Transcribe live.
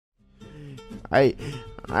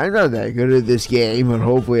I'm not that good at this game, but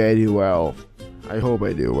hopefully I do well. I hope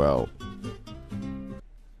I do well.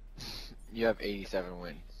 You have 87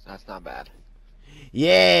 wins. That's not bad.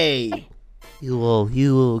 Yay!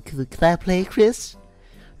 Can I play, Chris?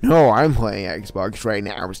 No, I'm playing Xbox right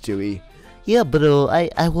now, Stewie. Yeah, but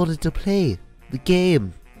I wanted to play the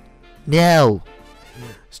game. Now.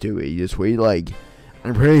 Stewie, just wait,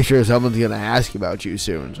 I'm pretty sure someone's gonna ask about you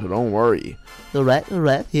soon, so don't worry. Alright.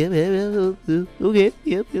 Yeah. Okay,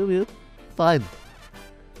 yep. Fine.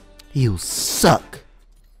 You suck.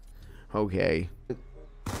 Okay.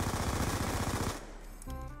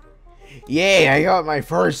 Yay, I got my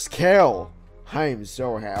first kill. I'm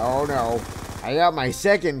so happy. Oh no, I got my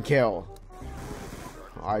second kill.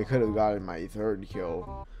 I could have gotten my third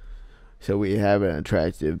kill. So we have an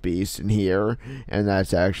attractive beast in here, and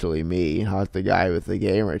that's actually me, not the guy with the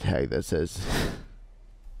gamer tag that says...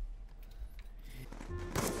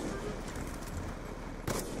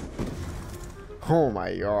 Oh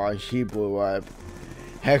my gosh, he blew up.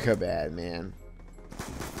 Hecka bad, man.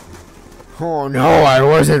 Oh no, I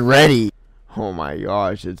wasn't ready. Oh my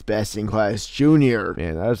gosh, it's Best in Class Junior.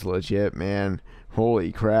 Man, that's legit, man.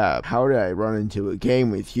 Holy crap. How did I run into a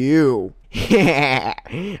game with you?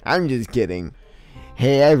 I'm just kidding.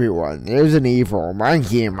 Hey everyone, there's an evil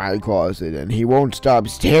monkey in my closet and he won't stop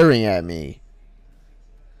staring at me.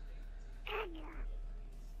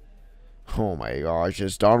 Oh my gosh,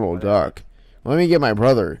 it's Donald Duck. Let me get my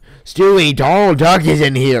brother. Stewie, Donald Duck is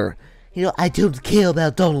in here. You know, I don't care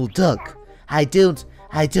about Donald Duck. I don't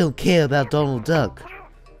care about Donald Duck.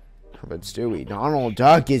 But Stewie, Donald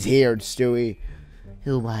Duck is here, Stewie.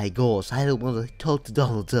 Oh my gosh, I don't want to talk to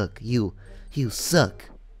Donald Duck. You suck.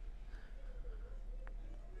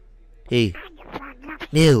 Hey.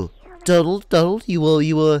 No. Donald,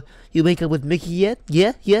 you make up with Mickey yet?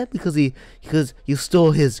 Yeah, because you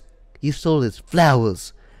stole his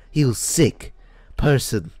flowers. You sick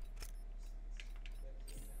person.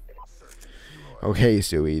 Okay,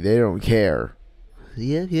 Stewie, they don't care.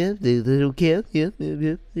 Yeah, they don't care. Yeah,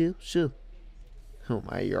 sure. Oh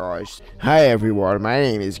my gosh. Hi everyone, my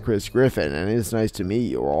name is Chris Griffin, and it's nice to meet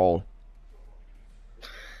you all.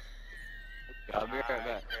 I'll be right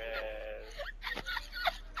back.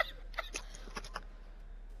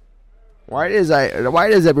 Why does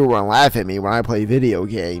everyone laugh at me when I play video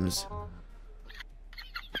games?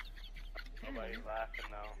 Nobody's laughing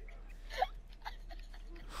now.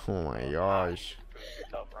 Oh my gosh.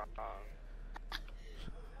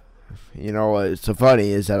 You know what's so funny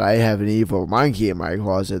is that I have an evil monkey in my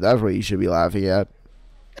closet. That's what you should be laughing at.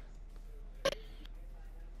 Can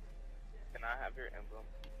I have your emblem?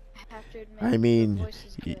 I mean,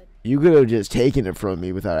 you could have just taken it from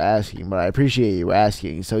me without asking, but I appreciate you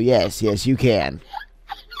asking. So yes, you can.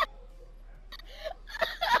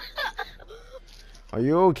 Are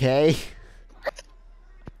you okay?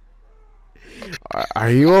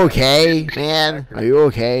 Are you okay, man? Are you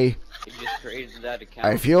okay?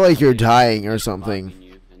 I feel like you're dying or something.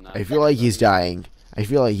 I feel like he's dying. Are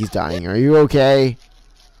you okay?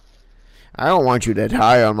 I don't want you to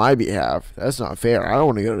die on my behalf. That's not fair. I don't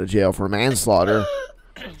want to go to jail for manslaughter.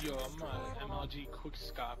 Yo, I'm MLG quick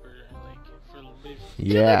scopper, for living.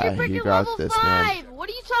 Yeah, you got this, man. What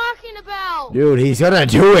are you talking about? Dude, he's gonna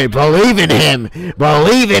do it. Believe in him.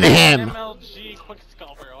 Believe in him. MLG quick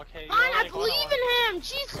scalper, okay? Fine, I believe in him.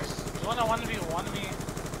 Jesus. You wanna be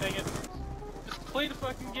thing it. Just play the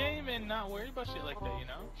fucking game and not worry about shit like that, you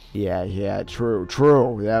know? Yeah, true.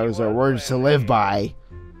 That was our words to live by.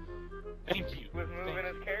 Thank you. He was moving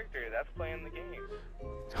his character. That's playing the game.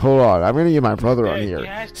 Hold on, I'm gonna get my brother on here.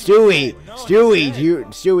 Stewie, do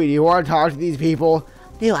you want to talk to these people?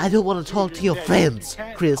 No, I don't want to talk to your friends,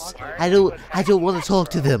 Chris. I don't want to talk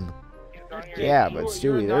to them. Yeah, but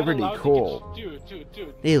Stewie, they're pretty cool. Dude.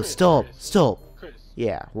 No, stop. Chris.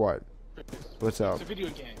 Yeah, what? What's up? It's a video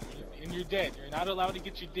game, and you're dead. You're not allowed to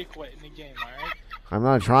get your dick wet in the game, alright? I'm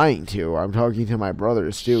not trying to. I'm talking to my brother,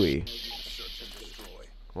 Stewie.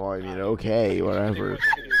 Well, I mean, okay, whatever.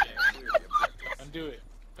 Don't do it.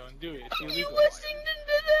 It's Are you illegal. listening to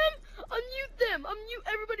them? Unmute them. Unmute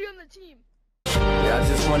everybody on the team. I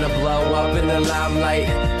just wanna blow up in the limelight.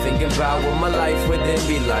 Thinking about what my life would then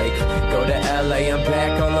be like. Go to LA, I'm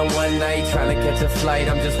back on the one night. Trying to catch a flight,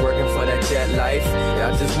 I'm just working for that jet life.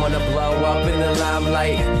 I just wanna blow up in the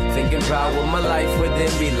limelight. Thinking about what my life would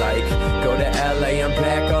then be like. Go to LA, I'm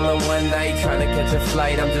back on the one night. Trying to catch a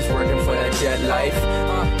flight, I'm just working for that jet life.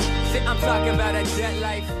 I'm talking about that jet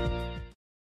life.